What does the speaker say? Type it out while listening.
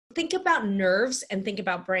Think about nerves and think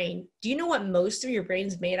about brain. Do you know what most of your brain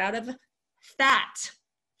is made out of? Fat.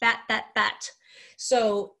 Fat.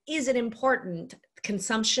 So is it important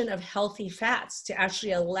consumption of healthy fats to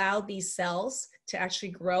actually allow these cells to actually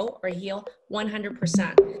grow or heal?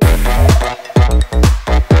 100%.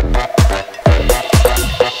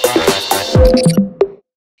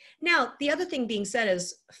 Now, the other thing being said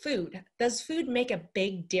is food. Does food make a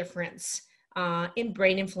big difference in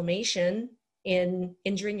brain inflammation, in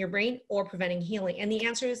injuring your brain or preventing healing? And the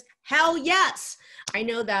answer is hell yes. I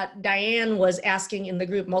know that Diane was asking in the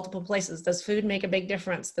group multiple places, does food make a big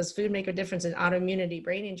difference? Does food make a difference in autoimmunity,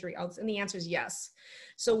 brain injury? And the answer is yes.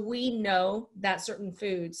 So we know that certain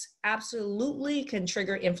foods absolutely can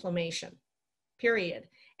trigger inflammation, period.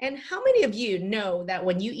 And how many of you know that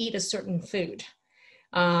when you eat a certain food,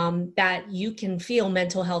 that you can feel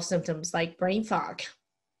mental health symptoms like brain fog,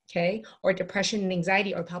 okay, or depression and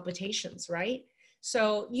anxiety or palpitations, right?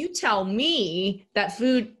 So you tell me that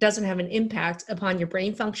food doesn't have an impact upon your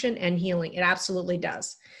brain function and healing. It absolutely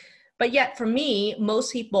does. But yet for me,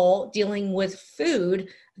 most people dealing with food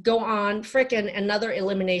go on frickin' another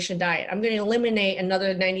elimination diet. I'm going to eliminate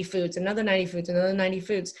another 90 foods, another 90 foods, another 90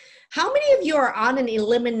 foods. How many of you are on an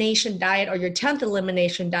elimination diet or your 10th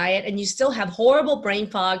elimination diet and you still have horrible brain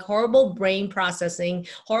fog, horrible brain processing,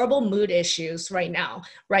 horrible mood issues right now?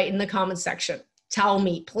 Right in the comment section. Tell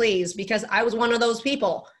me, please, because I was one of those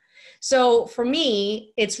people. So for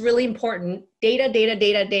me, it's really important. Data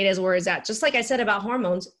is where it's at. Just like I said about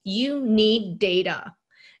hormones, you need data.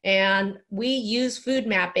 And we use food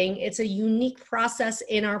mapping. It's a unique process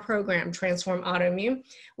in our program, Transform Autoimmune,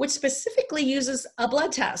 which specifically uses a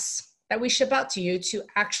blood test that we ship out to you to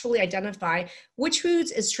actually identify which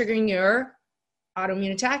foods is triggering your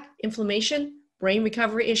autoimmune attack, inflammation, brain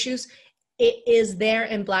recovery issues. It is there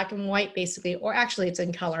in black and white, basically, or actually it's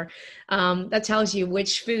in color. That tells you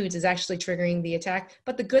which foods is actually triggering the attack.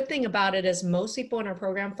 But the good thing about it is most people in our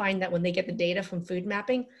program find that when they get the data from food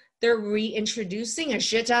mapping, they're reintroducing a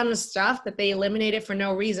shit ton of stuff that they eliminated for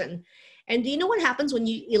no reason. And do you know what happens when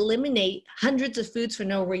you eliminate hundreds of foods for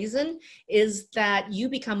no reason? Is that you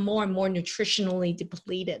become more and more nutritionally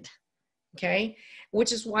depleted, okay?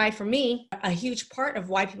 Which is why, for me, a huge part of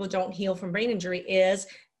why people don't heal from brain injury is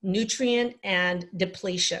nutrient and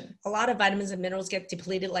depletion. A lot of vitamins and minerals get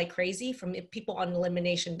depleted like crazy from people on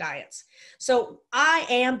elimination diets. So I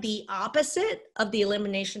am the opposite of the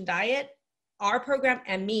elimination diet. Our program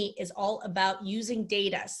and me is all about using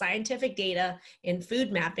data, scientific data in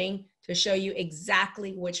food mapping to show you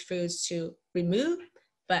exactly which foods to remove,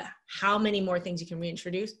 but how many more things you can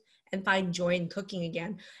reintroduce and find joy in cooking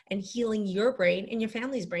again and healing your brain and your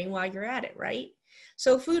family's brain while you're at it, right?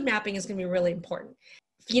 So food mapping is going to be really important.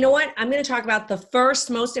 You know what? I'm going to talk about the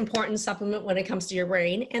first most important supplement when it comes to your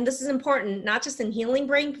brain. And this is important, not just in healing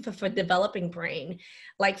brain, but for developing brain,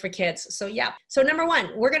 like for kids. So yeah. So number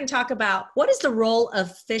one, we're going to talk about what is the role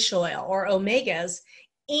of fish oil or omegas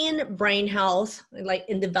in brain health, like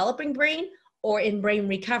in developing brain or in brain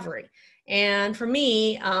recovery. And for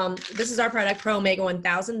me, this is our product, Pro Omega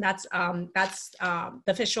 1000. That's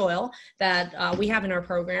the fish oil that we have in our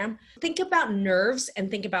program. Think about nerves and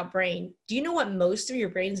think about brain. Do you know what most of your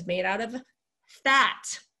brain is made out of?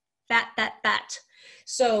 Fat.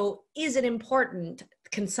 So is it important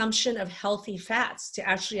consumption of healthy fats to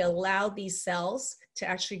actually allow these cells to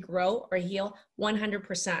actually grow or heal?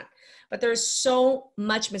 100%. But there's so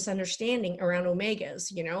much misunderstanding around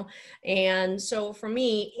omegas, you know? And so for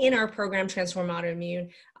me, in our program, Transform Autoimmune,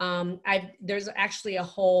 there's actually a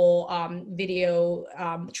whole video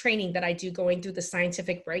training that I do going through the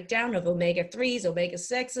scientific breakdown of omega-3s,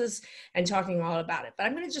 omega-6s, and talking all about it. But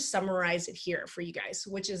I'm going to just summarize it here for you guys,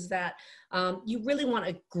 which is that you really want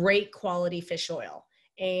a great quality fish oil.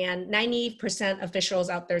 And 90% of fish oils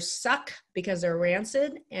out there suck because they're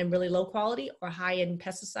rancid and really low quality or high in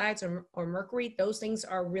pesticides or mercury. Those things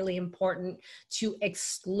are really important to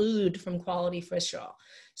exclude from quality fish oil.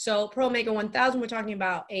 So Pro Omega 1000, we're talking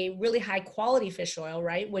about a really high quality fish oil,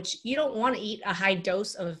 right? Which you don't want to eat a high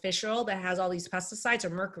dose of a fish oil that has all these pesticides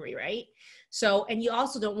or mercury, right? So, and you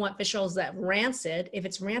also don't want fish oils that rancid. If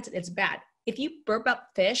it's rancid, it's bad. If you burp up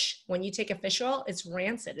fish, when you take a fish oil, it's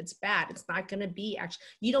rancid. It's bad. It's not going to be actually,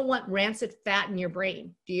 you don't want rancid fat in your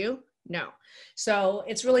brain. Do you? No. So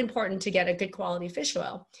it's really important to get a good quality fish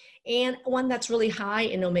oil and one that's really high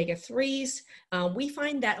in omega-3s. We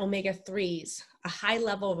find that omega-3s, a high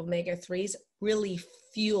level of omega-3s really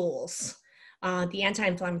fuels the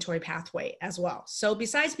anti-inflammatory pathway as well. So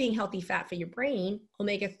besides being healthy fat for your brain,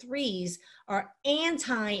 omega-3s are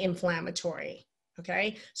anti-inflammatory.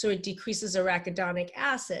 Okay, so it decreases arachidonic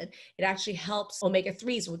acid. It actually helps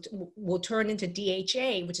omega-3s will turn into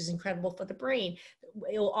DHA, which is incredible for the brain.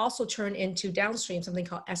 It will also turn into downstream something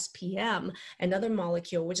called SPM, another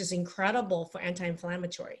molecule, which is incredible for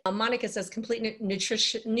anti-inflammatory. Monica says complete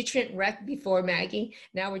nutrient wreck before, Maggie.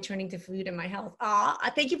 Now returning to food and my health.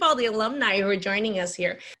 Thank you for all the alumni who are joining us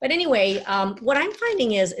here. But anyway, what I'm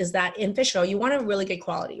finding is that in fish oil, you want a really good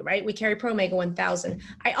quality, right? We carry Pro Omega 1000.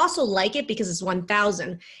 I also like it because it's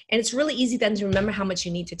 1000, and it's really easy then to remember how much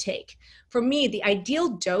you need to take. For me, the ideal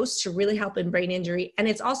dose to really help in brain injury, and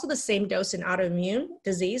it's also the same dose in autoimmune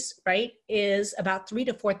disease, right, is about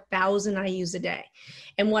 3,000 to 4,000 IUs a day.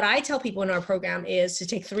 And what I tell people in our program is to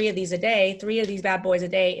take 3 of these a day. 3 of these bad boys a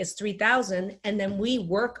day is 3,000. And then we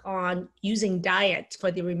work on using diet for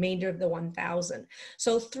the remainder of the 1,000.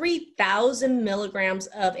 So 3,000 milligrams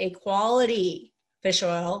of a quality fish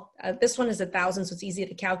oil. This one is 1,000, so it's easy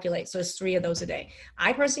to calculate. So it's 3 of those a day.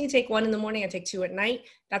 I personally take 1 in the morning. I take 2 at night.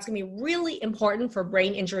 That's going to be really important for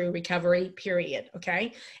brain injury recovery, period.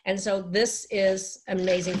 Okay. And so this is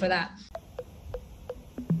amazing for that.